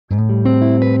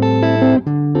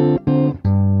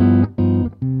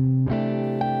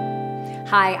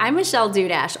Hi, I'm Michelle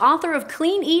Dudash, author of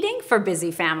Clean Eating for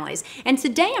Busy Families, and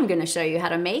today I'm going to show you how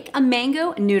to make a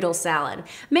mango noodle salad.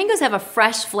 Mangoes have a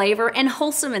fresh flavor and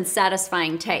wholesome and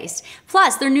satisfying taste.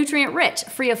 Plus, they're nutrient rich,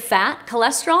 free of fat,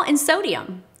 cholesterol, and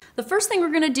sodium. The first thing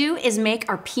we're going to do is make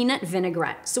our peanut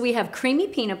vinaigrette. So we have creamy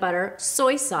peanut butter,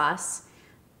 soy sauce,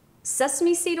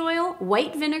 sesame seed oil,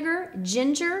 white vinegar,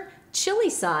 ginger, chili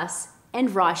sauce,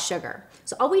 and raw sugar.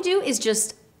 So all we do is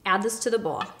just add this to the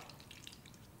bowl.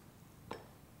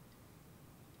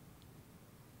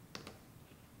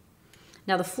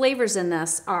 Now the flavors in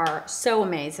this are so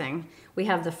amazing. We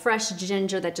have the fresh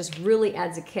ginger that just really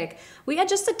adds a kick. We add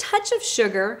just a touch of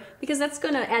sugar because that's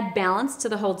going to add balance to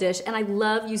the whole dish, and I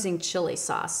love using chili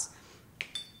sauce.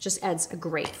 Just adds a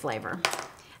great flavor.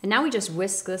 And now we just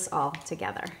whisk this all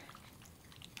together.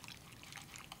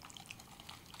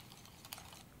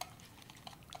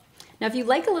 Now if you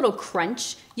like a little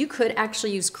crunch, you could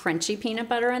actually use crunchy peanut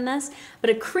butter in this,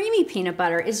 but a creamy peanut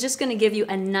butter is just going to give you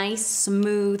a nice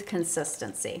smooth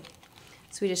consistency.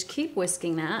 So we just keep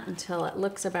whisking that until it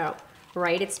looks about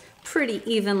right. It's pretty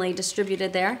evenly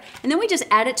distributed there. And then we just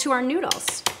add it to our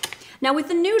noodles. Now with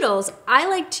the noodles, I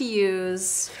like to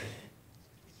use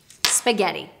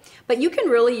spaghetti, but you can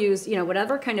really use,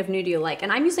 whatever kind of noodle you like.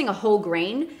 And I'm using a whole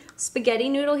grain spaghetti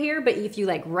noodle here, but if you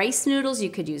like rice noodles,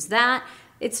 you could use that.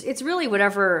 It's really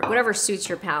whatever suits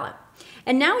your palate.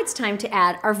 And now it's time to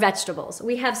add our vegetables.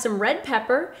 We have some red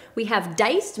pepper, we have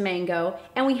diced mango,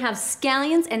 and we have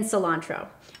scallions and cilantro.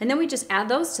 And then we just add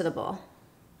those to the bowl.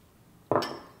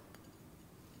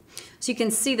 So you can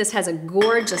see this has a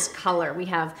gorgeous color. We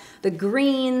have the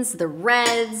greens, the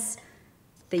reds,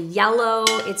 the yellow.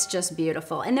 It's just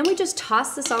beautiful. And then we just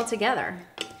toss this all together.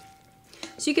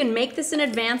 So you can make this in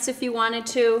advance if you wanted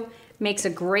to. Makes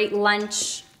a great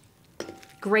lunch.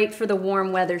 Great for the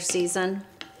warm weather season.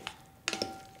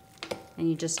 And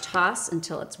you just toss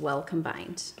until it's well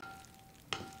combined.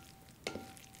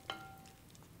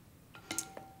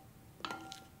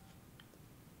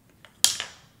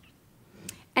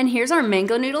 And here's our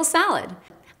mango noodle salad.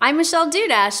 I'm Michelle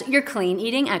Dudash, your clean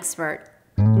eating expert.